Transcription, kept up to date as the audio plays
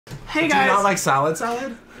Hey guys. Do you not like salad?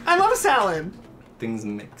 I love salad. Things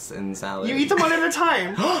mix in salad. You eat them one at a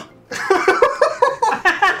time.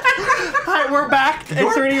 Alright, we're back.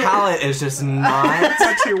 Your palate is just not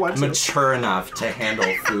What mature enough to handle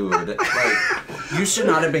food. Like, you should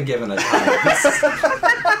not have been given a child.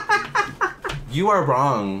 You are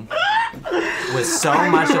wrong with so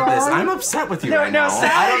much of this. I'm upset with you right now.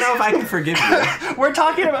 I don't know if I can forgive you. We're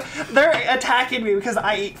talking about... They're attacking me because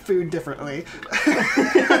I eat food differently.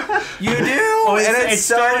 You do? And it's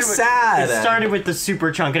so sad. It started with the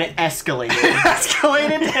super chunk and it escalated.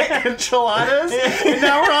 Escalated to enchiladas, and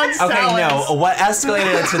now we're on salads. Okay, no. What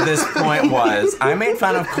escalated to this point was I made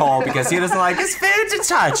fun of Cole because he doesn't like his food to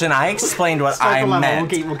touch, and I explained what I meant.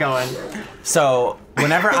 We'll keep going. So,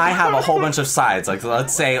 whenever I have a whole bunch of sides, like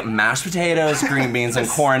let's say mashed potatoes, green beans, and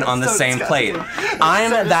corn on the same plate, I'm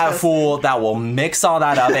that fool that will mix all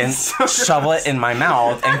that up and shovel it in my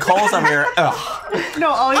mouth, and Cole's over here, ugh.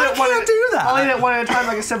 No, I'll eat it one can't do that. I'll eat it one at a time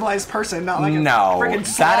like a civilized person, not like a freaking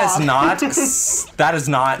slob. that is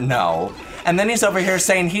not, no. And then he's over here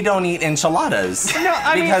saying he don't eat enchiladas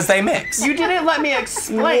because they mix. You didn't let me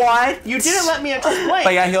explain. What? You didn't let me explain.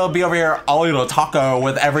 But yeah, he'll be over here, I'll eat a taco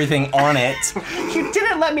with everything on it. You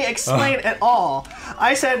didn't let me explain at all.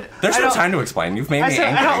 I said... There's no time to explain. You've made me angry.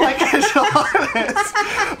 I don't like enchiladas.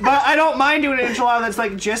 But I don't mind doing an enchilada that's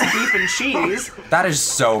like just beef and cheese. That is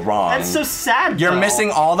so wrong. That's so sad, You're missing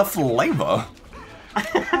all the flavor.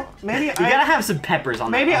 Maybe you gotta have some peppers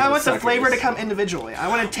on that. Maybe I want the flavor to come individually. I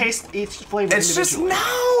want to taste each flavor individually.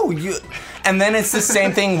 It's just, and then it's the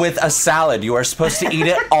same thing with a salad. You are supposed to eat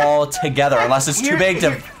it all together unless it's too big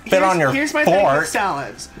to fit on your Here's my fork. thing with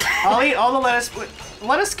salads. I'll eat all the lettuce.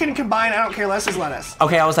 Lettuce can combine, I don't care, lettuce is lettuce.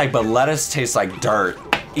 Okay, I was like, but lettuce tastes like dirt.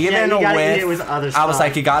 Even you gotta eat it with other stuff. I was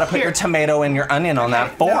like, you gotta put your tomato and your onion on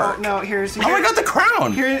that fork. No, here's oh, I got the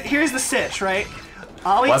crown! Here's the sitch, right?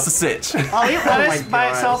 What's the sitch? I'll eat lettuce by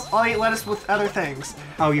itself. I'll eat lettuce with other things.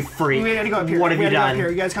 Oh, you freak. We gotta go up here. What have you done? Go up here.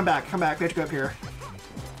 You guys come back. Come back. We have to go up here.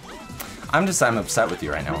 I'm upset with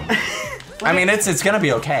you right now. I mean, it's gonna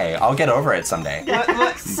be okay. I'll get over it someday.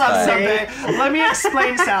 Someday. Let me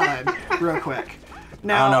explain salad real quick.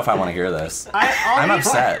 Now, I don't know if I want to hear this. I'm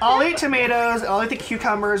upset. I'll eat tomatoes. I'll eat the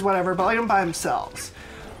cucumbers, whatever, but I'll eat them by themselves.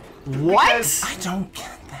 What? Because I don't get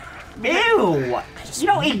that. Ew! You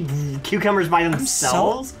don't eat cucumbers by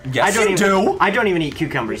themselves? Yes, you do. I don't even eat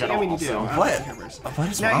cucumbers at all. You do. So. What? What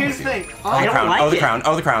is wrong here's with the you? thing. I don't like the crown.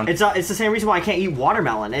 Oh, the crown. It's the same reason why I can't eat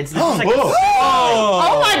watermelon. It's just like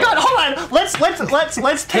oh my god! Hold on. Let's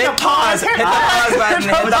take a pause. Hit the pause button.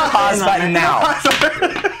 Hit the pause button now.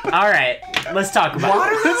 All right, let's talk about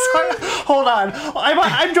it. Hold on.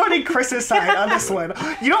 I'm joining Chris's side on this one.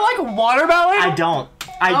 You don't like watermelon? I don't.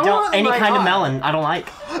 Any kind of melon. I don't like.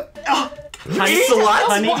 Honey, Oh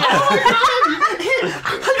my god! You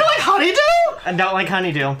like honeydew? I don't like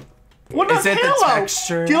honeydew. What about Is it cantaloupe? the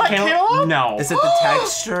texture? Do you like cantaloupe? No. Is it the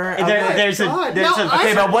texture? There's a.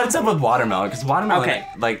 Okay, but what's up with watermelon? Because watermelon,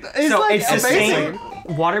 it's the amazing. same.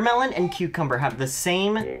 Watermelon and cucumber have the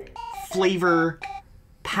same flavor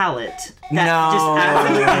palette. You're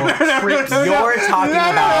talking about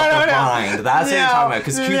the rind. That's what you're talking about.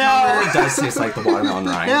 Because cucumber does taste like the watermelon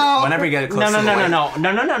rind. Whenever you get it close to the light. No.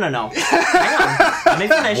 Hang on. Let me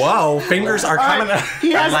finish. Whoa, fingers are coming out.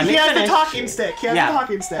 He has the talking stick. He has the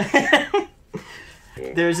talking stick.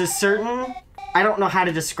 There's a certain... I don't know how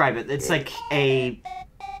to describe it. It's like a...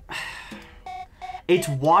 It's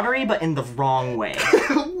watery, but in the wrong way.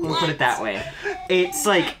 We'll put it that way. It's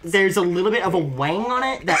like, there's a little bit of a wang on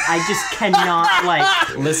it that I just cannot, like...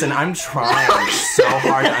 Listen, I'm trying so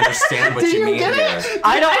hard to understand what you mean here.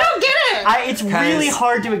 I don't get it! It's really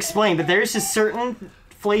hard to explain, but there's a certain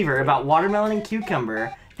flavor about watermelon and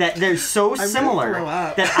cucumber that they're so similar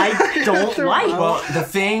that I don't like. Well, the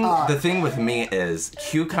thing with me is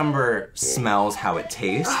cucumber smells how it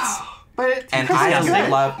tastes. But and I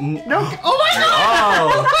love... No. Oh my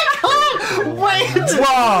god! Oh my god! Wait!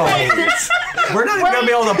 Whoa! We're not even going to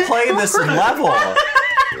be able to play this level.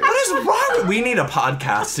 What is wrong? We need a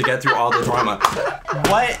podcast to get through all the drama.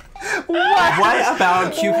 What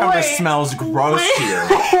about cucumber smells gross to you?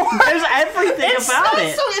 There's everything about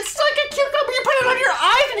it. It's like a cucumber. You put it on your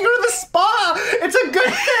eyes and you go to the spa. It's a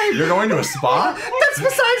good thing. You're going to a spa? That's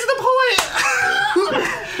besides the point.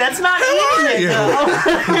 That's not eating it, though.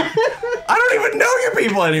 I don't even know you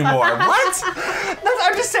people anymore. What?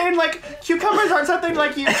 I'm just saying, like, cucumbers aren't something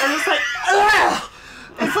like you. I'm just like, ugh.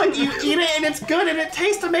 It's like you eat it and it's good and it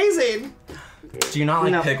tastes amazing. Do you not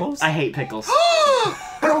like pickles? I hate pickles.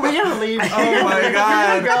 we gotta leave. Oh my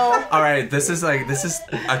god. Go. All right, this is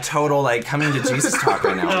a total like coming to Jesus talk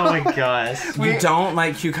right now. Oh my gosh. You don't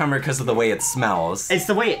like cucumber because of the way it smells. It's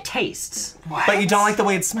the way it tastes. But you don't like the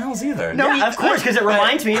way it smells either. No, Yeah, of course, because it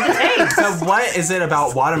reminds me of the taste. So what is it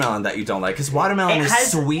about watermelon that you don't like? Because watermelon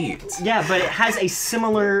is sweet. Yeah, but it has a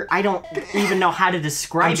similar. I don't even know how to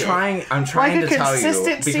describe it. I'm trying like to a tell you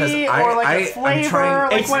consistency because or like a flavor.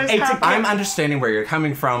 Like what is happening? I'm understanding where you're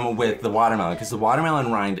coming from with the watermelon because the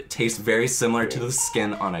watermelon rind tastes very similar to the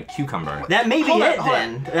skin on a cucumber. That may be Hold it on.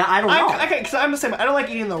 then. I don't know. Okay, because I'm the same. I don't like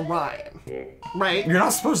eating the rind. Right? You're not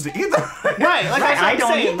supposed to eat that. Right. Like that's what I I'm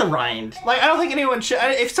don't saying. eat the rind. Like I don't think anyone should.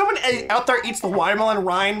 If someone out there eats the watermelon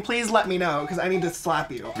rind, please let me know because I need to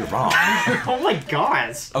slap you. You're wrong. Oh my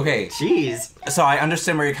gosh. Okay. Jeez. So I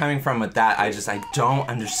understand where you're coming from with that. I don't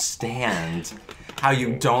understand how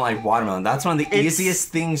you don't like watermelon. That's one of the easiest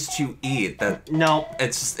things to eat. No.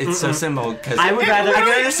 It's so simple because I would rather. I can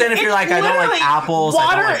understand if you're like I don't like apples. I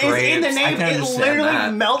Water don't like grapes. is in the name. I can It understand literally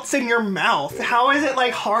that. melts in your mouth. How is it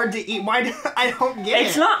like hard to eat? Why? I don't get it.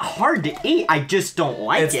 It's not hard to eat. I just don't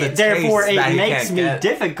like It's the it. Therefore, taste that it you makes can't me get.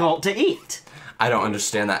 difficult to eat. I don't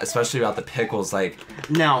understand that, especially about the pickles. Like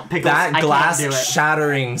No, pickles. that I glass can't do it.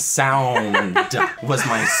 shattering sound was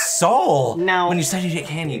my soul. Now- when you said you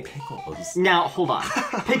can't eat pickles, Now, hold on.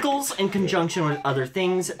 Pickles in conjunction with other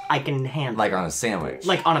things, I can handle. like on a sandwich.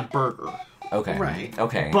 Like on a burger. Okay. Right.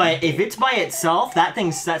 Okay. But if it's by itself, that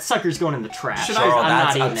sucker's going in the trash. Should Girl, I'm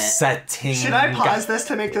that's not eating upsetting. Should I pause this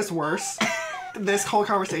to make this worse? This whole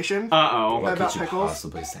conversation. it. Uh-oh. What about could you pickles?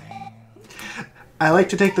 possibly say? I like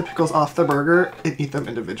to take the pickles off the burger and eat them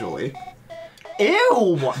individually.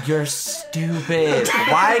 Ew! You're stupid.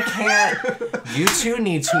 Why can't you two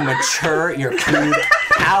need to mature your food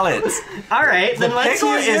palates? Alright, then let's pickle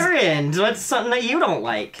hear is- your end. What's something that you don't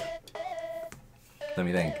like? Let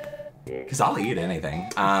me think. Because I'll eat anything.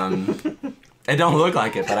 It don't look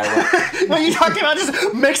like it, but I will. When you talking about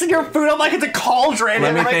just mixing your food up like it's a cauldron.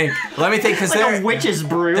 Let me and like, think. Let me think, because Like a witch's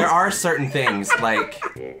brew. there are certain things, like...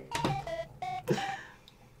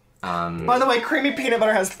 By the way, creamy peanut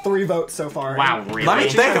butter has 3 votes so far. Wow, really? Let me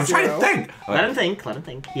Rachel think, I'm has trying to 0. think. Let him think, let him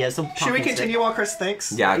think. He has some Should we talking continue while Chris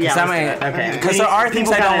thinks? Yeah, because Yeah, let's do it. Okay. Because there are things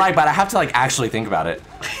People I don't gotta- like, but I have to like actually think about it.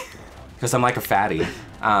 Because I'm like a fatty.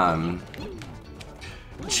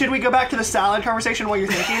 Should we go back to the salad conversation while you're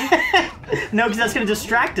thinking? No, because that's gonna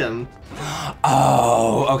distract him.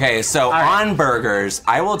 Oh, okay. So right. on burgers,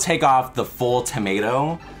 I will take off the full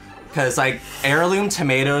tomato. Because like heirloom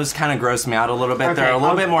tomatoes kind of gross me out a little bit. Okay, They're a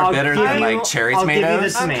little bit more I'll bitter give than you- like cherry I'll give you tomatoes.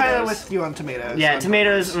 this- I'm kind of Tomatoes. with you on tomatoes. Yeah, so-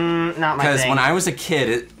 tomatoes, not my Because thing. when I was a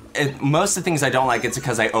kid, most of the things I don't like, it's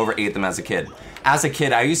because I overate them as a kid. As a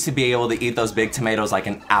kid, I used to be able to eat those big tomatoes like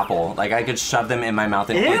an apple. Like I could shove them in my mouth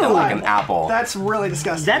and eat them Ew. like an apple. That's really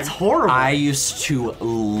disgusting. That's horrible. I used to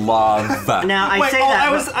love. Now, I Wait, say oh,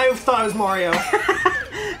 that. I thought I was Mario.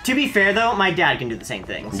 To be fair, though, my dad can do the same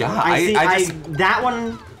thing. So Yeah, I that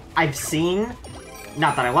one I've seen.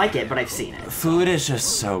 Not that I like it, but I've seen it. Food is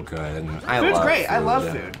just so good. I Food's love great. Food. I love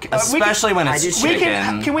food. Especially when it's just- We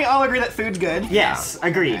chicken. can we all agree that food's good? Yes,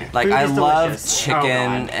 agreed. Like Food I is love delicious. chicken Oh,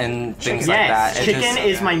 God. and things Yes, like that. It chicken just-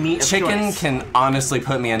 is my meat of Chicken choice. can honestly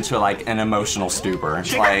put me into like an emotional stupor.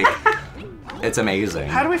 Like it's amazing.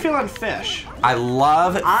 How do we feel on fish? I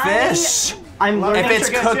love fish. I'm learning. If it's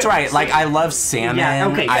Fish are good cooked too. right, like I love salmon. Yeah,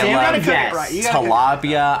 okay, I salmon, You gotta love cook yes. it right. You gotta cook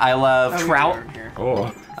tilapia. I love trout.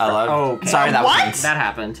 Oh, I love. Okay. Sorry, that What? was. That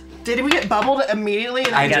happened. Did we get bubbled immediately?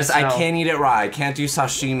 And I guess just I so. can't eat it raw. I can't do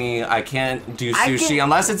sashimi. I can't do I sushi can-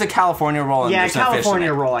 unless it's a California roll and Yeah, there's no fish in California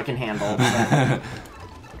it. roll I can handle.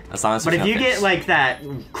 As long as But there's if no you fish. get like that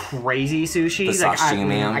crazy sushi, The like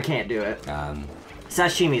sashimi. I can't do it. Um,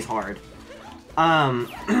 Sashimi's hard.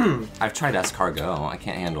 I've tried escargot. I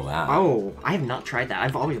can't handle that. Oh, I have not tried that.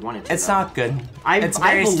 I've always wanted to. It's though. not good. I It's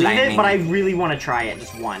I very believe slimy. it, but I really want to try it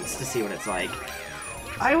just once to see what it's like.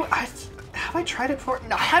 Have I tried it before?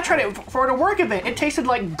 No, I had tried it for a work event. It tasted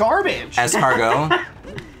like garbage. Escargot.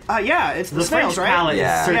 Yeah, it's the, The snails, French right? palate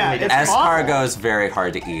Yeah. is certainly Yeah, different. it's Escargot is very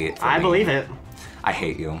hard to eat. for I me. believe it. I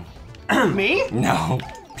hate you. Me? No,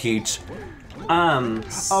 peach.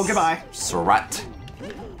 Oh, goodbye. Surratt.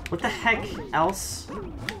 What the heck else?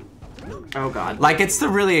 Oh god. Like it's the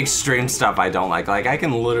really extreme stuff I don't like. Like I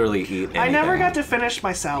can literally eat anything. I never got to finish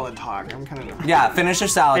my salad talk. I'm kind of. Yeah, finish your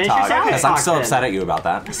salad Finish your talk salad because I'm talk, still then. upset at you about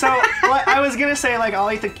that. So like, I was gonna say like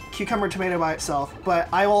I'll eat the cucumber tomato by itself, but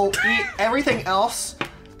I will eat everything else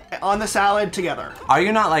on the salad together. Are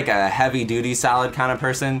you not like a heavy duty salad kind of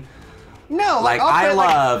person? No, Like I'll I put,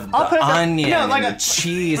 love I'll put the onion no, like and the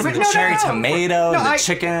cheese and But the no, no, cherry no. tomato No, and the I-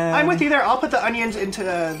 chicken. I'm with you there. I'll put the onions into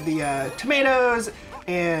the tomatoes,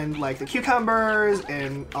 and like the cucumbers,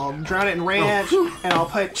 and I'll drown it in ranch, and I'll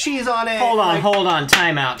put cheese on it. Hold on.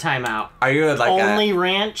 Time out. Are you like only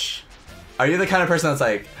ranch? Are you the kind of person that's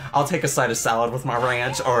like, I'll take a side of salad with my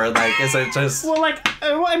ranch, or like, is it just? Well, like,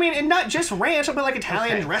 I mean, and not just ranch. I'll put like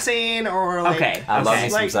Italian dressing, or like. Okay. I love me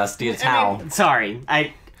some zesty Italian. I mean, sorry,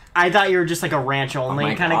 I thought you were just like a ranch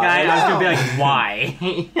only kind of God. guy. No. I was gonna be like,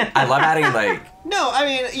 why? I love adding like. No, I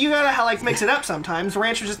mean, you gotta like mix it up sometimes.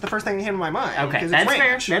 Ranch was just the first thing that came to my mind. Okay, 'cause that's it's fair.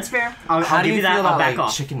 ranch. That's fair. I'll How do give you you that. feel I'll about back like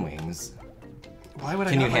off. chicken wings? Why would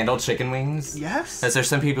I? Can you not handle chicken wings? Yes. Because there's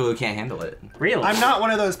some people who can't handle it. Really? I'm not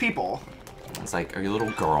one of those people. It's like, are you a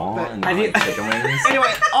little girl But and have not you- like chicken wings?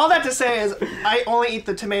 Anyway, all that to say is, I only eat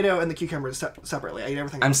the tomato and the cucumbers separately. I eat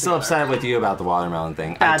everything. I'm still together. upset with you about the watermelon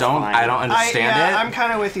thing. That's fine. I don't understand it. I'm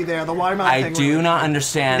kind of with you there. The watermelon I thing. do really- not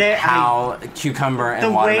understand how cucumber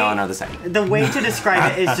and watermelon are the same. The way to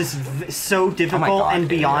describe it is just so difficult God, and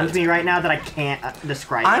beyond idiot. me right now that I can't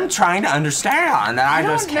describe I'm it. trying to understand, and I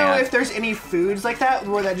just don't know can't. if there's any foods like that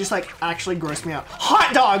where that just like actually gross me out.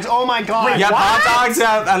 Hot dogs! Oh my god! Wait, Yep, What? hot dogs.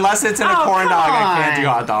 Unless it's in a Oh, corn come dog, I can't on. do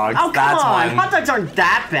hot dogs. Oh, come That's on. one. Hot dogs aren't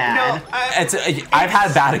that bad. No, I've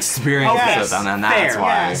had bad experiences Okay, with them, and that's fair.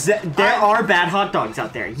 why. Yes. There are bad hot dogs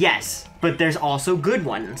out there, yes, but there's also good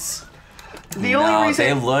ones. the No, only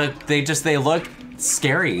reason they look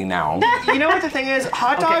scary now. you know what the thing is,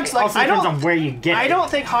 hot dogs Okay, like also I depends don't on where you get it. I don't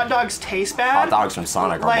think hot dogs taste bad. Hot dogs from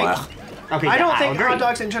Sonic are Like, blech. Okay, I yeah, don't I'll think agree. hot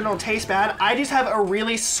dogs in general taste bad. I just have a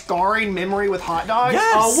really scarring memory with hot dogs.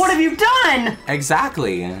 Yes. Oh, what have you done?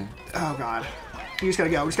 Exactly. Oh god. You just gotta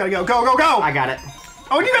go. We just gotta go. Go, go, go! I got it.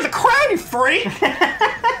 Oh, and you got the crown, you freak!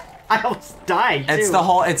 I almost died, too.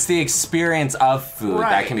 It's the experience of food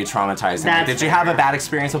that Right. can be traumatizing. That's Did you have a fair. bad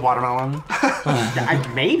experience with watermelon?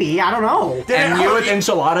 Maybe, I don't know. And you with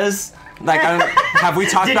enchiladas? Like, have we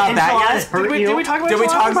talked Did about that enchiladas yet? hurt Did we, you? did we talk about Did we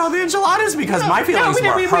talk enchiladas? about the enchiladas? Because my feelings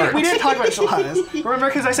no, were hurt. we did talk about enchiladas. Remember,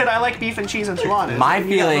 because I said I like beef and cheese enchiladas. My and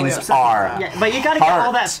you got really feelings upset about are- that. Yeah, but you gotta get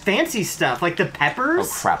all that Heart. fancy stuff, like the peppers.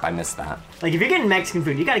 Oh crap, I missed that. Like, if you're getting Mexican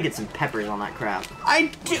food, you gotta get some peppers on that crap.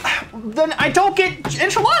 Then I don't get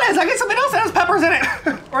enchiladas. I get something else that has peppers in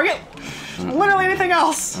it, or I get literally anything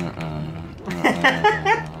else.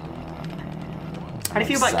 How do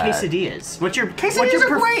you feel about Sad. quesadillas? What's your Quesadillas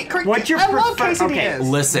are great. What's your I love prefer- Okay, quesadillas.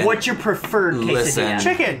 Listen. what's your preferred quesadilla? Listen.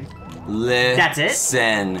 Chicken, That's it?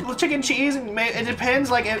 Listen. well, chicken cheese, and it depends.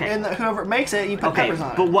 Like, and whoever makes it, you put Okay, peppers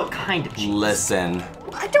on but it. what kind of cheese? Listen.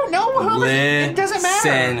 I don't know. Whoever, it doesn't matter.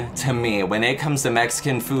 Listen to me. When it comes to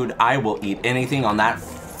Mexican food, I will eat anything on that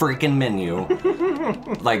freaking menu.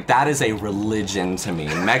 Like, that is a religion to me.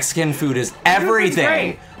 Mexican food is everything.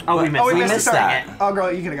 great. Oh, we missed, Oh, we we missed missed it. that. Oh,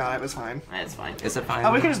 girl, you could have got it. It was fine. That's fine. Is it fine?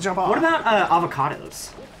 Oh, we can just jump off. What about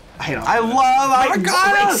avocados? I hate I love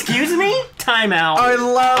avocados. Excuse me? Time out. I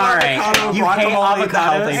love All right. avocado You hate guacamole. avocados?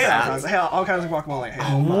 Healthy Hate fats. avocados. I hate all kinds of guacamole. I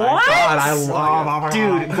hate it. What? God, I love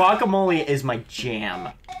avocado. Dude, guacamole is my jam.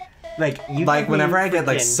 Like, you Like, give me whenever I get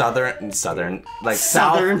like freaking- southern, like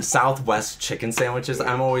Southern? southwest chicken sandwiches,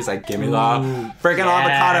 I'm always like, give me the Ooh, freaking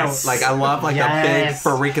avocado. yes. Like, I love like Yes. the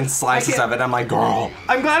big freaking slices of it. I'm like, girl.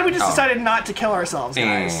 I'm glad we just Oh. decided not to kill ourselves,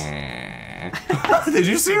 guys. Did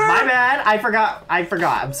you see My that? bad. I forgot.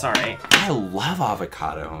 I'm sorry. I love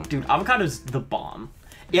avocado. Dude, avocado's the bomb.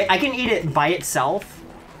 Yeah, I can eat it by itself.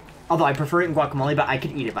 Although I prefer it in guacamole, but I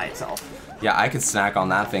could eat it by itself. Yeah, I could snack on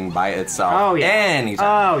that thing by itself. Oh, yeah.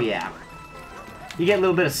 Anytime. Oh, yeah. You get a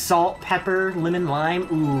little bit of salt, pepper, lemon, lime.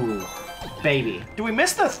 Ooh, baby. Do we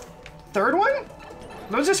miss the third one?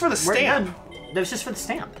 That was just for the We're stamp. done. That was just for the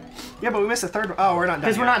stamp. Yeah, but we missed the third one. Oh, we're not done.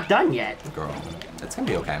 Because we're yet. not done yet. Girl, it's gonna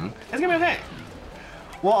be okay. It's gonna be okay.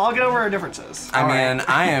 Well, I'll get over our differences. I mean,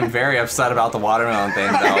 I am very upset about the watermelon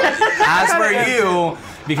thing, though. As for you,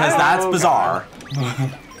 because that's bizarre.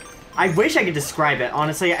 I wish I could describe it.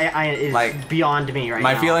 Honestly, it's Like, beyond me right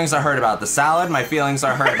My now. feelings are hurt about the salad. My feelings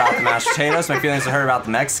are hurt about the mashed potatoes. My feelings are hurt about the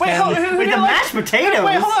Mexican. Wait, who With the didn't like- mashed potatoes.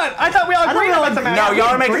 Wait, hold on. I thought we all thought agreed we all about the agreed- mashed. No, y'all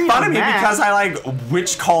are making Agree fun on of me that. because I like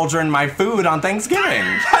witch cauldron my food on Thanksgiving.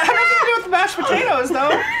 That had nothing to do with the mashed potatoes, though.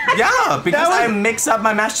 Yeah, because That I was- mix up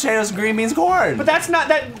my mashed potatoes and green beans corn. But that's not.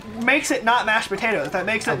 That makes it not mashed potatoes. That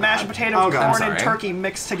makes it mashed potatoes, Oh, God. corn, I'm and sorry. turkey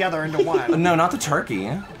mixed together into one. No, not the turkey.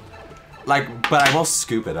 Like, but I will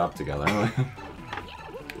scoop it up together.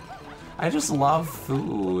 I just love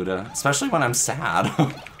food, especially when I'm sad.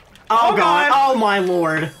 Oh, God. God. Oh, my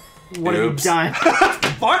Lord. What Oops. have you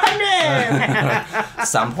done? 400.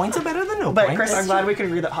 Some points are better than no But points. Chris, I'm glad we can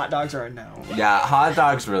agree that hot dogs are a no. Yeah, hot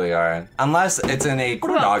dogs really are. Unless it's in a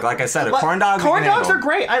corn dog, like I said, a corn dog. we Corn can dogs handle. are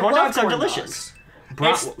great. I Corn love dogs are corn delicious. dogs.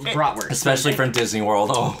 Bratwurst. Especially from Disney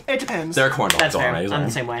World. Oh, It depends. their corn dogs That's are fair. amazing. I'm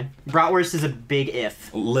the same way. Bratwurst is a big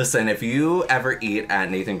if. Listen, if you ever eat at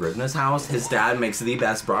Nathan Gribna's house, his dad makes the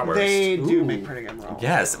best bratwurst. They do make pretty good rolls.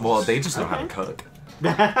 Yes, well, they just know how to cook.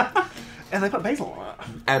 And they put basil on it.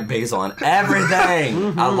 And basil on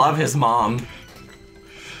everything. I love his mom.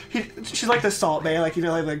 She's like the Salt Bae, like, you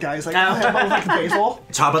know, like the guy's like, oh, with like basil.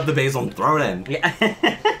 Chop up the basil and throw it in. Yeah.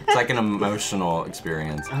 It's like an emotional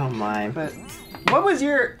experience. Oh my. But what was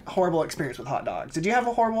your horrible experience with hot dogs? Did you have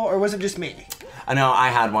a horrible, or was it just me? I know I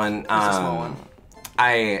had one. a small one.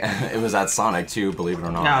 It was at Sonic too, believe it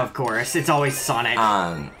or not. No, of course. It's always Sonic.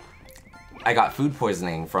 I got food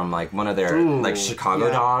poisoning from like one of their like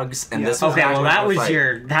Chicago dogs, and this was okay, well that was like,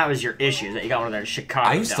 your issue that you got one of their Chicago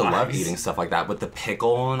I used to love eating stuff like that with the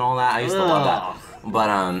pickle and all that. I used to love that. But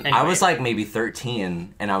Anyway. I was like maybe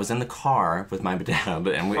 13, and I was in the car with my dad,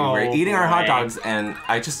 and we were eating our hot dogs, and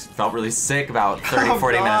I just felt really sick about 30,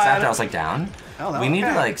 40 minutes after. I was like, Dad, we need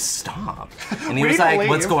to like stop. And he was like,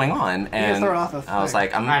 what's going on? And I was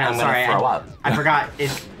like, I'm gonna throw up. I forgot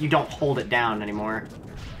you don't hold it down anymore.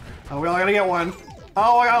 Oh, we all gotta get one.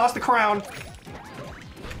 Oh, I lost the crown.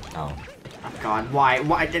 Oh. Oh God,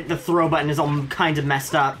 why? The throw button is all kinds of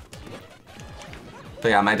messed up.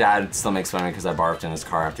 But yeah, my dad still makes fun of me because I barfed in his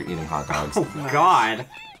car after eating hot dogs. Oh God.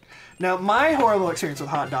 Now, my horrible experience with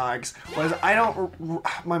hot dogs was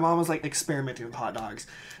my mom was like experimenting with hot dogs.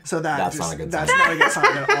 So that's not a good sign. That's not a good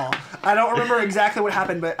sign at all. I don't remember exactly what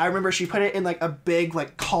happened, but I remember she put it in like a big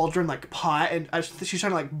like cauldron like pot, and she's trying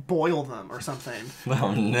to like boil them or something.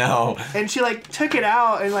 Oh no. And she like took it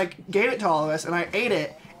out and like gave it to all of us, and I ate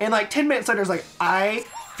it. And like 10 minutes later, I was like, I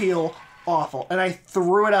feel awful, and I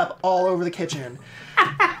threw it up all over the kitchen.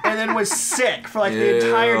 And then was sick for like the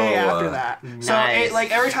entire day after that. Nice. So like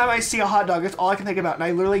every time I see a hot dog, that's all I can think about, and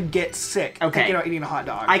I literally get sick thinking about eating a hot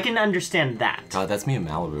dog. I can understand that. God, that's me in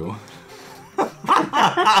Malibu.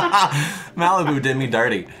 Malibu did me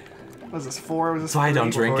dirty. What was this 4? Was this so I don't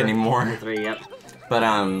drink anymore. 3, yep. But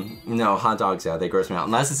no, hot dogs, yeah, they gross me out.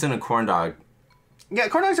 Unless it's in a corn dog. Yeah,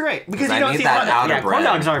 corn dogs are great because you I don't need see that hot dogs. outer Yeah, corn bread.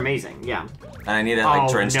 dogs are amazing. Yeah. And I need it like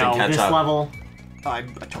drenched in ketchup. This level. I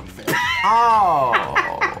totally failed.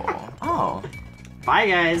 Oh. Bye,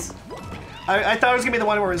 guys. I thought it was gonna be the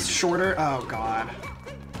one where it was shorter. Oh God.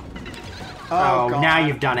 Oh, God. now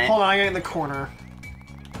you've done it. Hold on, I got in the corner.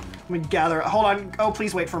 Let me gather. Hold on. Oh,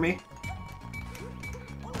 please wait for me.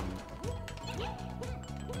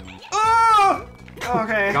 Oh!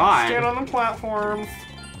 Okay. God. Stand on the platform.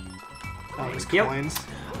 Oh, there's coins.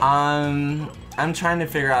 I'm trying to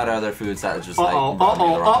figure out other foods that just like rub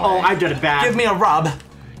me the wrong way. I did it bad. Give me a rub.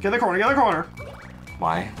 Get in the corner. Get in the corner.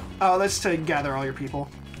 Why? Oh, that's to gather all your people.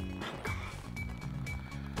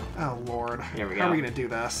 Oh Lord. Here we go. How are we gonna do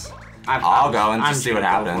this? I'll go and just see what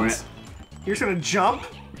happens. You're just gonna jump?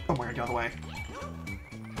 Oh my God, get out of the way.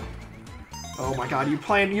 Oh my God,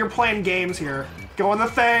 you're playing games here. Go on the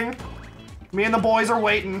thing. Me and the boys are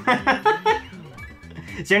waiting.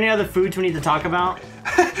 Is there any other foods we need to talk about?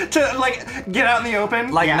 To like get out in the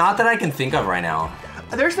open. Like not that I can think of right now.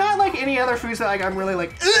 There's not like any other foods that like I'm really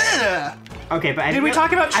like. Ugh! Okay, but did we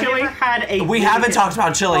talk about chili? I've never had a. We haven't talked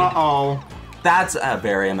about chili. Uh-oh. That's a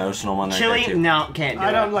very emotional one. Chili? Right there, too. No, can't do it.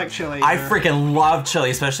 I don't like chili. I freaking love chili,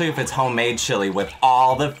 especially if it's homemade chili with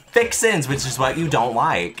all the fixins, which is what you don't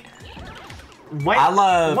like.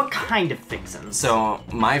 What kind of fixins? So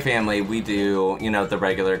my family, we do, you know, the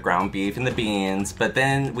regular ground beef and the beans, but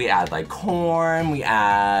then we add like corn, we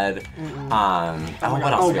add,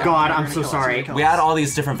 what else? Oh God, I'm so sorry. We add all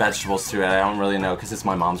these different vegetables to it. I don't really know because it's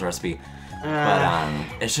my mom's recipe. But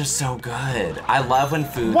it's just so good. I love when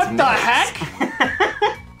food. What the heck?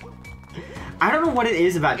 I don't know what it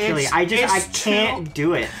is about chili. I can't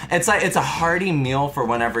do it. It's like it's a hearty meal for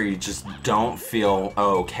whenever you just don't feel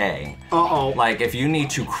okay. Like if you need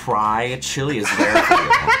to cry, chili is there for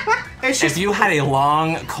you. If you had a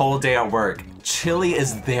long, cold day at work, chili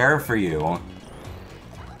is there for you.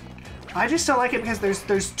 I just don't like it because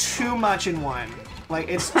there's too much in one. Like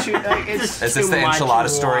it's too. Like, it's Is this the enchilada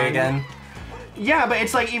story again? Yeah, but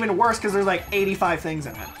it's like even worse because there's like 85 things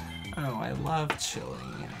in it. Oh, I love chili.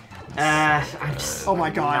 I'm just oh my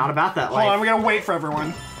God. Not about that life. Hold on, we gotta wait for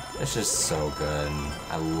everyone. It's just so good.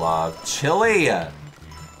 I love chili.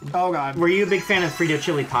 Oh God. Were you a big fan of Frito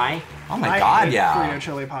chili pie? Oh my God, hate yeah. Frito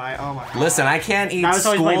chili pie. Oh my God. Listen, I can't eat was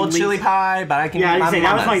always my school least- chili pie, but I can eat Yeah, my I'd say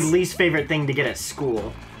that was my mama's. least favorite thing to get at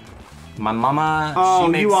school. My mama, Oh,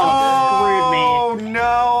 she makes you some all screwed me. Oh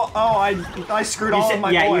no! Oh, I screwed all of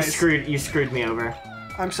my boys. You screwed me over.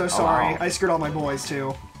 I'm so sorry. wow. I screwed all my boys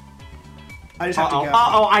too. I just have to go.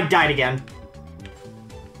 I died again.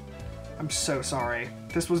 I'm so sorry.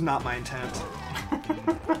 This was not my intent.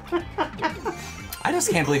 I just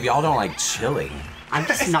can't believe y'all don't like chili. I'm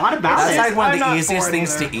just not about That's it. like one of I'm the not easiest for it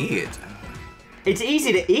things either. to eat. It's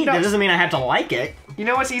easy to eat. No. That doesn't mean I have to like it. You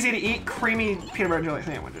know what's easy to eat? Creamy peanut butter and jelly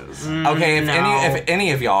sandwiches. Okay, if No.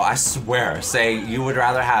 any of y'all, I swear, say you would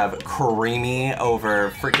rather have creamy over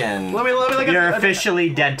freaking. Let me look at You're the, officially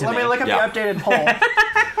dead to Let me look up Yeah. the updated poll.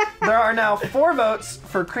 There are now 4 votes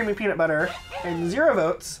for creamy peanut butter and 0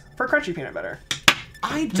 votes for crunchy peanut butter.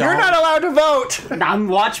 I don't. You're not allowed to vote.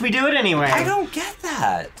 Watch me do it anyway. I don't get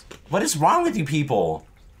that. What is wrong with you people?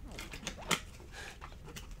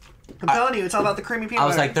 I'm telling you, it's all about the creamy peanut I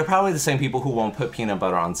was butter. like, they're probably the same people who won't put peanut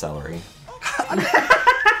butter on celery.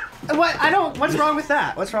 What? What's wrong with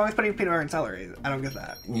that? What's wrong with putting peanut butter and celery? I don't get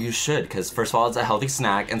that. You should, because first of all, it's a healthy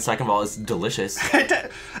snack, and second of all, it's delicious.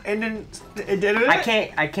 And then it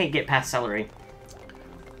I can't get past celery.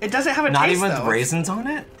 It doesn't have a Not taste even though. with raisins on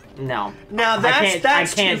it? No. Now I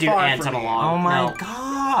that's can't too do far ants for on a me. log. Oh my No.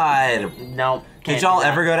 god. No. Did can't y'all do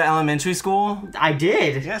that. ever go to elementary school? I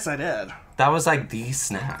did. Yes, I did. That was like the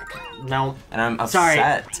snack. No. And I'm Sorry.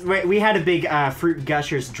 upset. We had a big Fruit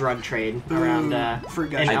Gushers drug trade around Fruit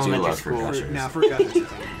in Gushers. I do elementary love Fruit school. Gushers. Now fruit gushers.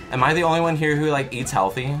 Am I the only one here who like eats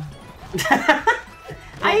healthy?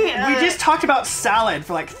 We just talked about salad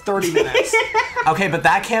for like 30 minutes. Okay, but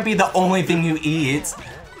that can't be the only thing you eat.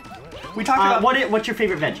 We talked about what's your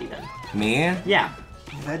favorite veggie then? Me? Yeah.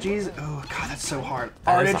 veggies. Oh god, that's so hard.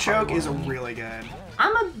 That is a hard Artichoke is one. really good.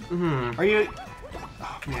 I'm a Are you?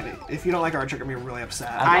 Oh man, if you don't like artichoke, I'm gonna be really upset.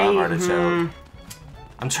 I love artichoke.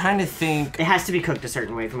 I'm trying to think. It has to be cooked a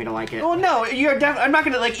certain way for me to like it. Well, no, you're definitely. I'm not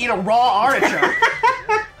gonna like eat a raw artichoke.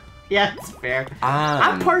 Yeah, it's fair.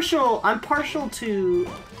 I'm partial to.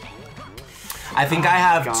 I think I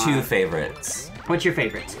have God. 2 favorites. What's your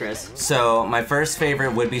favorites, Chris? So my first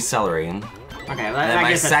favorite would be celery, and Okay, then I my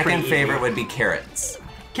guess that's second pretty favorite easy. would be carrots.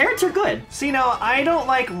 Carrots are good. See, no, I don't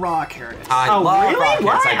like raw carrots. I Oh, love really? raw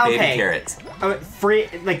carrots, Why? like baby Okay. carrots. Free,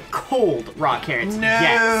 like cold raw carrots. No,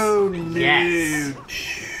 Yes. no. Yes.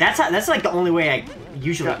 That's like the only way I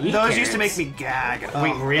usually eat Those carrots. used to make me gag.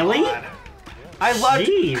 Wait, Oh, really? God. I love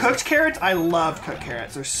Jeez. cooked carrots. I love cooked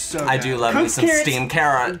carrots. They're so good. I do love me Cooked some carrots- steamed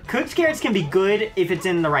carrot. Cooked carrots can be good if it's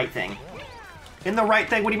in the right thing. In the right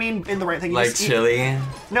thing? What do you mean in the right thing? You Like just eat- chili.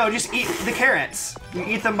 No, just eat the carrots. You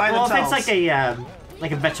eat them by Well, themselves. if it's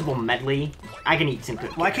like a vegetable medley, I can eat some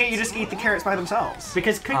cooked Why carrots. can't you just eat the carrots by themselves?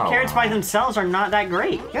 Because cooked Oh, carrots wow. by themselves are not that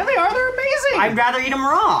great. Yeah, they are. They're amazing. I'd rather eat them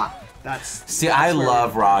raw. See, I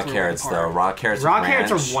love raw that's where we're carrots though. apart. Raw carrots. Raw with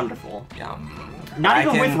carrots ranch. are wonderful. Yum. Not I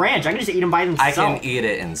even with can- ranch. I can just eat them by I themselves. can eat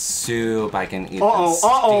it in soup. I can eat it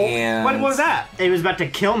Uh-oh, in steamed. What was that? It was about to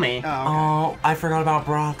kill me. Oh, okay. Oh, I forgot about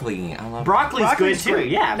broccoli. I love Broccoli's Broccoli's good too.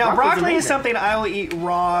 great. Yeah. Now, broccoli's broccoli is amazing. something I will eat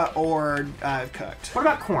raw or cooked. What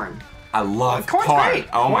about corn? I love Corn's corn. great.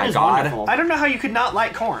 Oh Corn my is god. wonderful. I don't know how you could not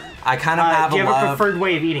like corn. I kind of have Do you a have a love preferred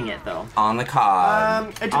way of eating it though? on the cob.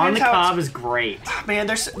 It depends On the how cob is great. Man,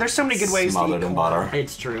 there's so many good ways to Smothered eat in corn. butter.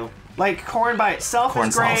 It's true. Like corn by itself Corn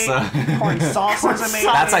is great. salsa. Corn salsa is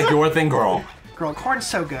amazing. That's like your thing, girl. Girl, corn's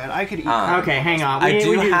so good. I could eat. Okay, hang on. I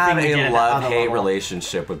do the have thing we did a at the other love-hate level.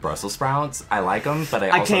 relationship with Brussels sprouts. I like them, but I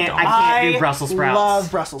I also can't. don't. I can't do Brussels sprouts.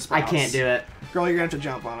 love Brussels I sprouts. can't do it. Girl, you're gonna have to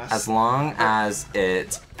jump on us. As long as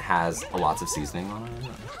it has lots of seasoning on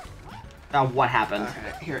it. What happened?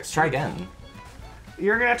 Okay, here. Let's try again.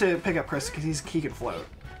 You're gonna have to pick up Chris because he can float,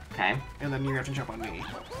 Okay. and then you're gonna have to jump on me.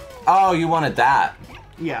 Oh, you wanted that.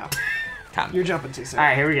 Yeah, Come. you're jumping too soon. All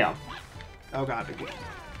right, here we go. Oh god.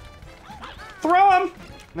 Throw him.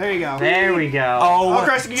 There you go. There we go. Oh,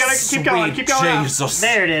 Chris, you gotta keep going, sweet keep going up. Jesus.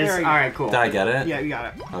 There it is. There All you go. right, cool. Did I get it? Yeah, you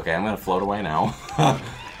got it. Okay, I'm gonna float away now.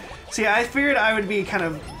 See, I figured I would be kind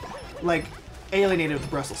of like alienated with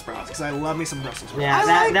Brussels sprouts because I love me some Brussels sprouts. Yeah, I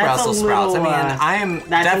like that's Brussels a little, sprouts. I mean, I am that's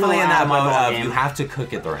a definitely little in out that of my mode of ballgame. you have to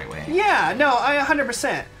cook it the right way. Yeah, no, I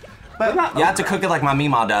 100%. But about You have to cook it like my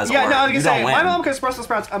Mima does, yeah, or no, I was you gonna say don't win. my mom cooks Brussels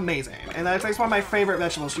sprouts amazing, and that's one of my favorite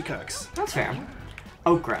vegetables she cooks. That's fair.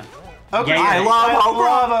 Okra. Okra, Yeah, I love okra.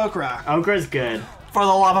 love okra. Okra's good. For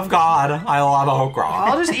the love of God, I love okra.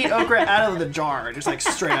 I'll just eat okra out of the jar, just like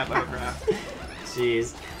straight up okra.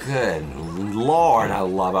 Jeez. Good Lord, I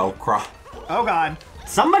love okra. Oh god.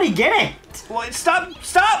 Somebody get it. Well, stop!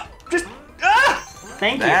 Just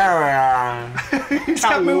Thank you. There we are. he just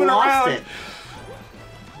kept moving lost around. it.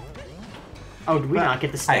 Oh, did we not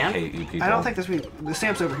get the I stamp? hate you people. I don't think the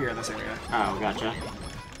stamp's over here in this area. Oh, gotcha.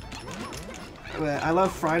 But I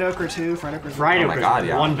love fried okra too. Fried okra. Fried Oh my okra's God,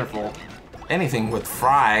 yeah. wonderful. anything with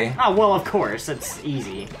fry. Oh, well, of course. It's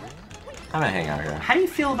easy. I'm gonna hang out here. How do you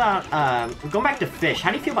feel about going back to fish?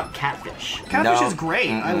 How do you feel about catfish? Catfish is great.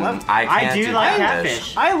 I love. I do like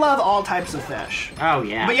catfish. I love all types of fish. Oh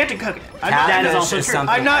yeah. But you have to cook it. That is also true.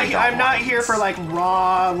 I'm not here for like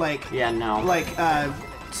raw like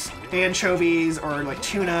anchovies or like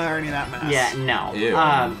tuna or any of that mess. Yeah, no. Ew.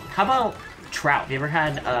 How about trout? Have you ever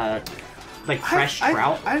had like fresh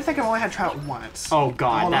trout? I think I've only had trout once. Oh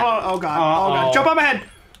god. Hold on. Oh god. Jump on my head.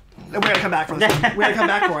 We gotta come back for this one. We gotta come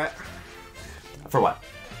back for it. For what?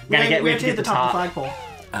 We have to hit the top of the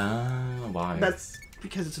flagpole. Why? That's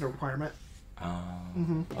because it's a requirement.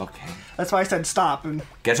 Okay. That's why I said stop and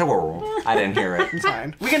Get your world. I didn't hear it. it's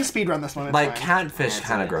fine. We can speed run this one. It's Like fine. catfish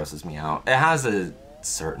kind of grosses me out. It has a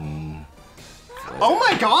certain. Oh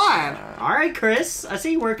my god! All right, Chris. I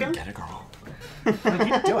see you working. Get a girl. You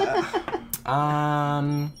do it.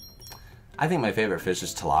 I think my favorite fish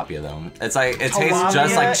is tilapia though. It's like it tastes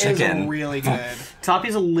just like chicken. Is really good.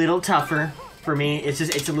 Tilapia's a little tougher for me. It's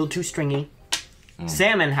a little too stringy.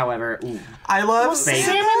 Salmon, however, ooh. I love Salmon.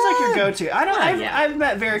 Salmon's like your go-to. I've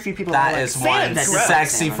met very few people that that is like one salmon's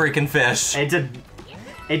sexy salmon. freaking fish.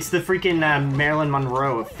 It's the freaking Marilyn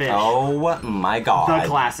Monroe of fish. Oh my god. The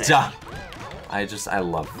classic. Duh. I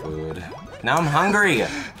love food. Now I'm hungry.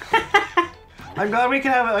 I'm glad we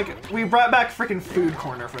can have we brought back freaking food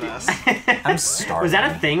corner for this. I'm starving. Was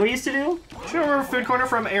that a thing we used to do? Do you remember food corner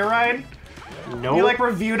from Air Ride? No. You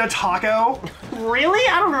reviewed a taco. Really?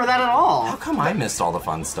 I don't remember that at all. How come I missed all the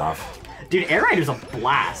fun stuff? Dude, Air Ride was a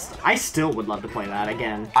blast. I still would love to play that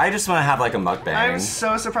again. I just want to have like a mukbang. I'm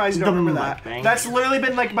so surprised you don't remember that. mukbang. That's literally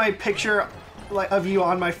been my picture of you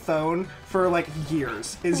on my phone for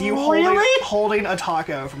years. Is you holding a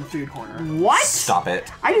taco from food corner. What? Stop it.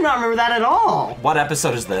 I do not remember that at all. What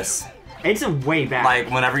episode is this? It's a way back. Like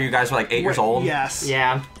whenever you guys were like 8 years old? Yes.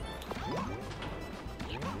 Yeah.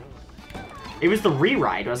 It was the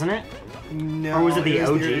re-ride, wasn't it? No. Or was it the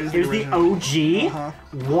OG? It was the OG? Uh-huh.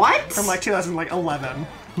 What? From 2011.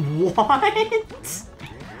 What?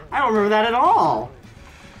 I don't remember that at all.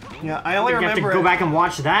 Yeah, I only You have remember to go back and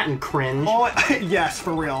watch that and cringe. Yes,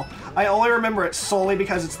 for real. I only remember it solely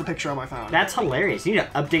because it's the picture on my phone. That's hilarious. You need to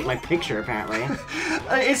update my picture, apparently.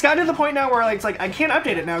 It's gotten to the point now where it's I can't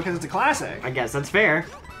update it now because it's a classic. I guess that's fair.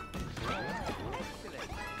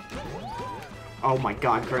 Oh my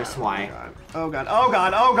god, Chris, why? Oh god, oh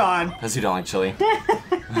god, oh god! Because you don't like chili.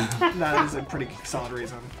 That is a pretty solid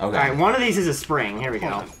reason. Okay. Alright, one of these is a spring. Here we go.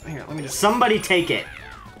 Hold on. Here, let me just... Somebody take it.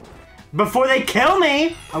 Before they kill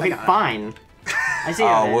me! Okay, fine. I see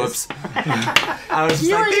how it is. Whoops. I was just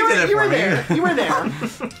You like, were there. You were there.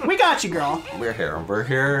 We got you, girl. We're here. We're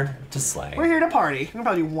here to slay. We're here to party. We'll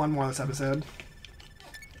probably do one more this episode.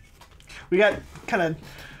 We got kind of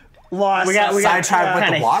lost. We got sidetracked with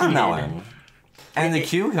kinda the watermelon. And the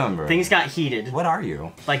cucumber. Things got heated. What are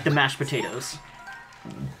you? Like the mashed potatoes.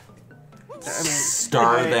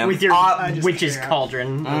 Stir them With your up. witch's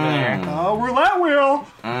cauldron over there. Oh, roulette wheel.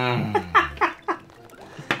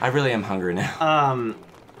 I really am hungry now.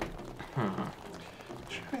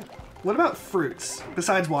 What about fruits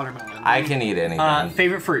besides watermelon? I can eat anything.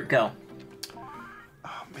 Favorite fruit, go.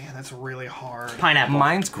 Oh man, that's really hard. Pineapple.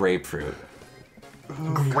 Mine's grapefruit.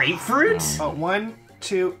 Grapefruit? Oh, 1,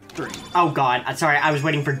 2, 3. Oh god, sorry, I was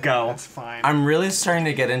waiting for go. That's fine. I'm really starting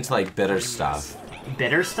to get into bitter stuff.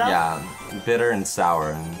 Bitter stuff? Yeah, bitter and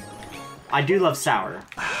sour. And I do love sour.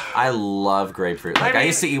 I love grapefruit. I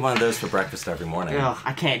used to eat one of those for breakfast every morning. Ugh,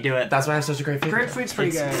 I can't do it. That's why I have such a great favorite. Grapefruit's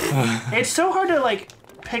pretty good. It's so hard to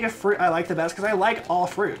pick a fruit I like the best because I like all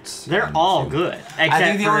fruits. They're all good. I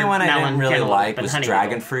think the only one I didn't really like was dragon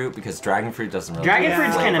dragon fruit because dragon fruit doesn't really. Dragon have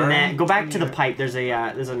fruit's kind of flavor. meh. Go back to the pipe. There's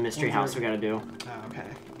a mystery house we gotta do. Oh, okay.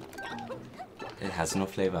 It has no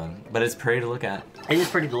flavor, but it's pretty to look at. It is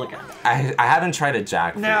pretty to look at. I haven't tried a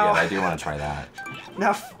jackfruit Now- yet. I do want to try that.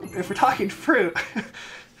 Now, if we're talking fruit,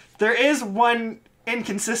 there is one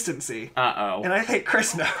inconsistency, Uh-oh. and I think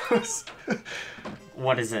Chris knows.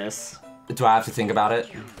 What is this? Do I have to think about it?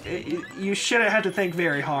 You shouldn't have to think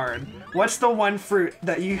very hard. What's the one fruit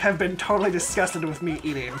that you have been totally disgusted with me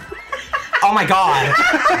eating? Oh my god!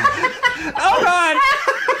 Oh god!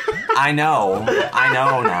 I know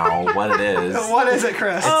now what it is. What is it,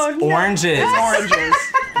 Chris? Oranges. Oranges.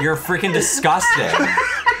 You're freaking disgusting.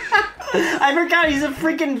 I forgot he's a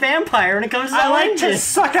freaking vampire when it comes to I like to oranges.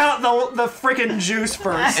 suck out the freaking juice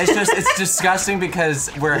first. It's disgusting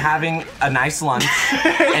because we're having a nice lunch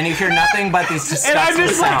and you hear nothing but these disgusting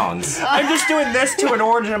sounds. I'm just doing this to an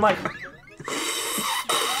orange and I'm like,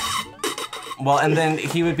 Well, and then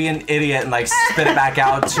he would be an idiot and spit it back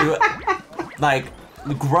out to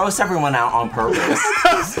gross everyone out on purpose.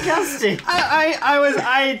 Disgusting.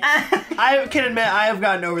 I can admit I have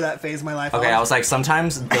gotten over that phase of my life. Okay, I was like,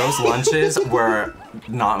 sometimes those lunches were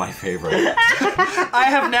not my favorite. I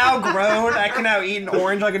have now grown. I can now eat an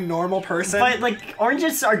orange like a normal person. But like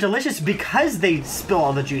oranges are delicious because they spill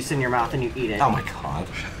all the juice in your mouth and you eat it. Oh my god.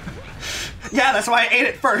 Yeah, that's why I ate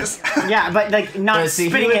it first. Yeah, but like not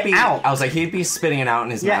spitting it out. I was like, he'd be spitting it out in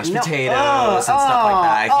his mashed potatoes and stuff like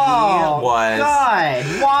that. He was. God,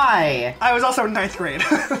 why? I was also in 9th grade.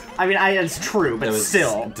 I mean, it's true, but it was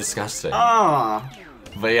still disgusting.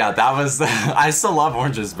 But yeah, that was. I still love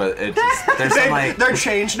oranges, but it just there's some like they're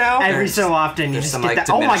changed now. Every so often, you just get that.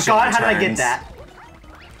 Oh my god, how did I get that?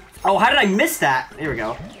 Oh, how did I miss that? Here we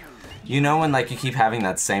go. You know when like you keep having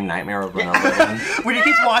that same nightmare over and over again? When you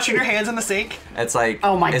keep washing your hands in the sink? It's like,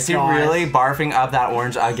 oh my is he really barfing up that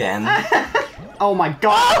orange again? Oh my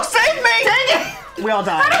god. Oh, save me! Dang it! We all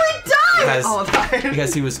died. How do we die? We all died.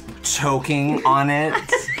 Because he was choking on it.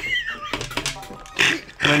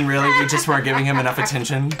 When really we just weren't giving him enough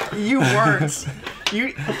attention. You weren't.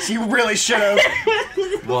 You really should have.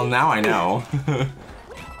 Well, now I know.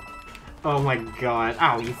 Oh my god.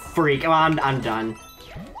 Oh, you freak. Well, I'm done.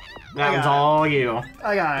 That was all you.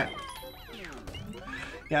 I got it.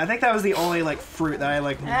 Yeah, I think that was the only like fruit that I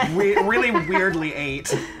like really weirdly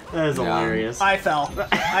ate. That is hilarious. I fell.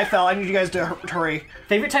 I need you guys to hurry.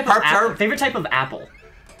 Favorite type of apple? Favorite type of apple?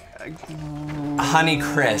 Honey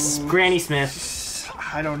Crisp. Granny Smith.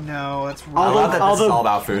 I don't know. That's I love that this is all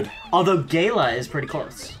about food. Although Gala is pretty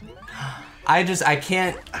close. I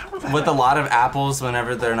can't, with a lot of apples,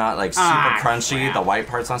 whenever they're not like super crunchy, the white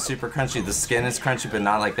part's not super crunchy, the skin is crunchy, but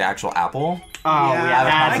not like the actual apple. Oh, yeah,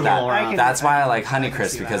 that's a little rough. That's why I like Honey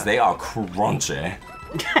Crisp, because they are crunchy.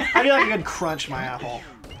 I do like a good crunch, my apple.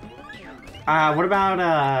 What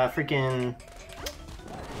about, freaking...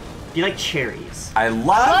 Do you like cherries? I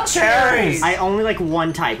love cherries! I only like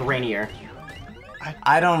one type, Rainier.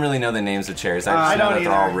 I don't really know the names of cherries. I just know that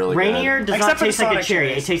they're all really Rainier good. does not taste like a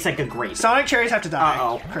cherry. It tastes like a grape. Sonic cherries have to die.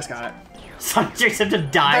 Uh-oh. Chris got it. Sonic cherries have to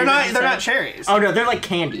die? They're not cherries. Oh, no, they're like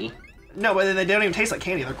candy. No, but they don't even taste like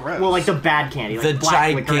candy. They're gross. Well, like the bad candy. Like the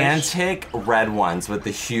black gigantic red ones with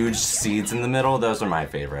the huge seeds in the middle, those are my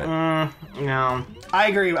favorite. No. I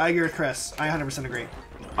agree with Chris. I 100% agree.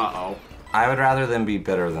 Uh-oh. I would rather them be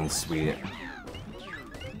bitter than sweet.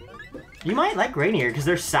 You might like Rainier because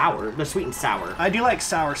they're sour. They're sweet and sour. I do like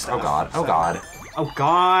sour stuff. Oh god. Oh god. Oh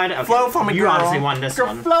god. Okay. Float for me, you girl. You honestly won this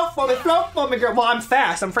one. Float for me, girl. Well, I'm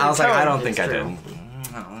fast. I'm freaking I was like, I don't think think I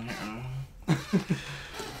did.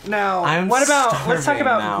 Now, let's talk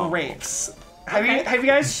about grapes. Have you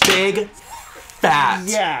guys big fat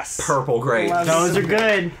purple grapes? Those are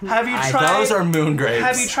good. Have you tried those are moon grapes?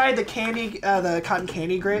 Have you tried the cotton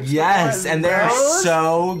candy grapes? Yes, and they're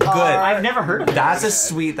so good. I've never heard of them. That's a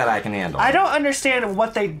sweet that I can handle. I don't understand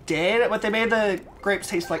what they did, but they made the grapes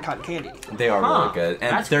taste like cotton candy. They are really good.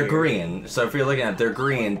 And they're green. So if you're looking at it, they're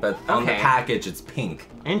green, but on the package it's pink.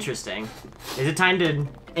 Interesting. Is it time to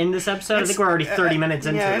end this episode? I think we're already 30 minutes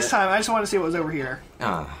into it. Yeah, it's time. I just want to see what was over here.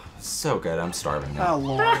 Oh, so good. I'm starving now. Oh,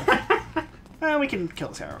 Lord. Well, we can kill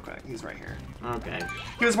this guy real quick. He's right here. Okay.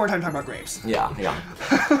 Give us more time to talk about grapes. Yeah.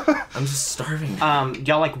 I'm just starving.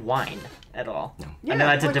 Y'all like wine at all? No. Yeah, I know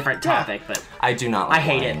that's a different topic, but... I do not like I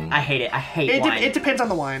hate wine. it. I hate wine. It depends on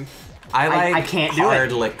the wine. I can't do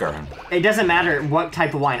hard it. liquor. It doesn't matter what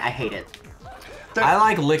type of wine. I hate it. I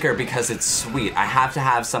like liquor because it's sweet. I have to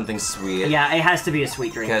have something sweet. Yeah, it has to be a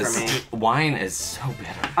sweet drink for me. Because wine is so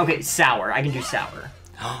bitter. Okay, sour. I can do sour.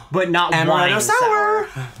 But not Amaretto wine sour.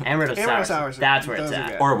 Amaretto sours. That's where it's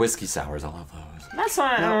at. Or whiskey sours. I love those. That's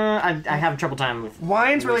why I have a trouble time with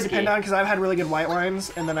wines. whiskey. Really depend on, because I've had really good white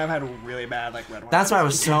wines and then I've had really bad like red wines. That's why I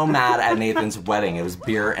was so mad at Nathan's wedding. It was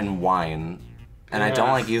beer and wine. And I don't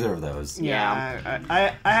like either of those. Yeah,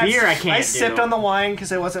 I had, beer I can't I sipped on the wine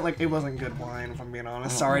because it wasn't good wine, if I'm being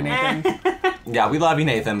honest. Sorry, Nathan. Yeah, we love you,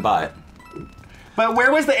 Nathan, but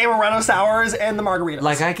where was the amaretto sours and the margaritas?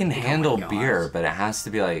 Like, I can handle beer, but it has to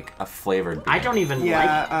be like a flavored beer. I don't even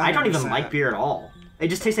like beer at all. It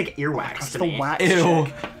just tastes like earwax to me. Wax Ew.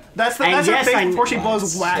 chick. That's her face before she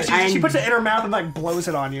blows wax. She puts it in her mouth and like blows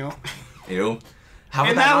it on you. Ew. How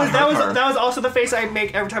and that was also the face I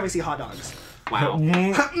make every time I see hot dogs. Wow.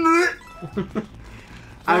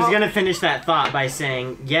 I was gonna finish that thought by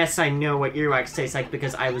saying, yes, I know what earwax tastes like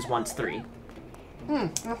because I was once 3.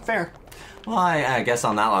 Fair. Well, I guess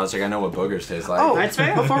on that logic, I know what boogers taste like. Oh, that's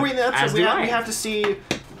fair. Before we have to see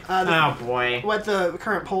oh boy, what the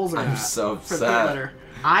current polls are. I'm so for upset. the letter.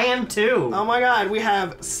 I am too. Oh my god, we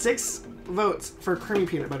have 6 votes for creamy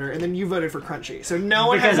peanut butter, and then you voted for crunchy. So no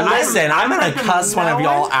one because has listen, I'm gonna cuss one of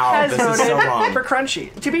y'all out. This is so wrong. For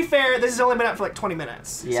crunchy. To be fair, this has only been up for like 20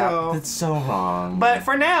 minutes. Yeah, so. That's so wrong. But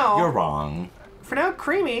for now, you're wrong. For now,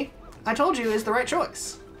 creamy, I told you, is the right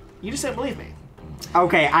choice. You just didn't believe me.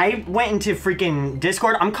 Okay, I went into freaking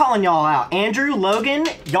Discord. I'm calling y'all out. Andrew, Logan,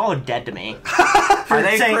 y'all are dead to me. Are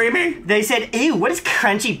they creamy? They said, ew, what is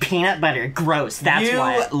crunchy peanut butter? Gross, that's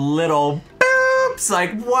why. You little boops,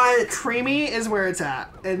 like what? Creamy is where it's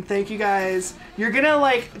at. And thank you guys. You're gonna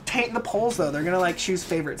like taint the polls though. They're gonna like choose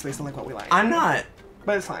favorites based on like what we like. I'm not.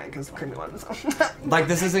 But it's fine, because creamy ones. Like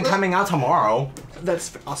this isn't coming out tomorrow.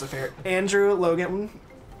 That's also fair. Andrew, Logan,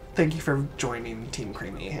 thank you for joining Team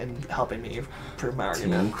Creamy and helping me prove my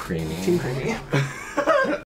argument. Team Creamy. Team Creamy.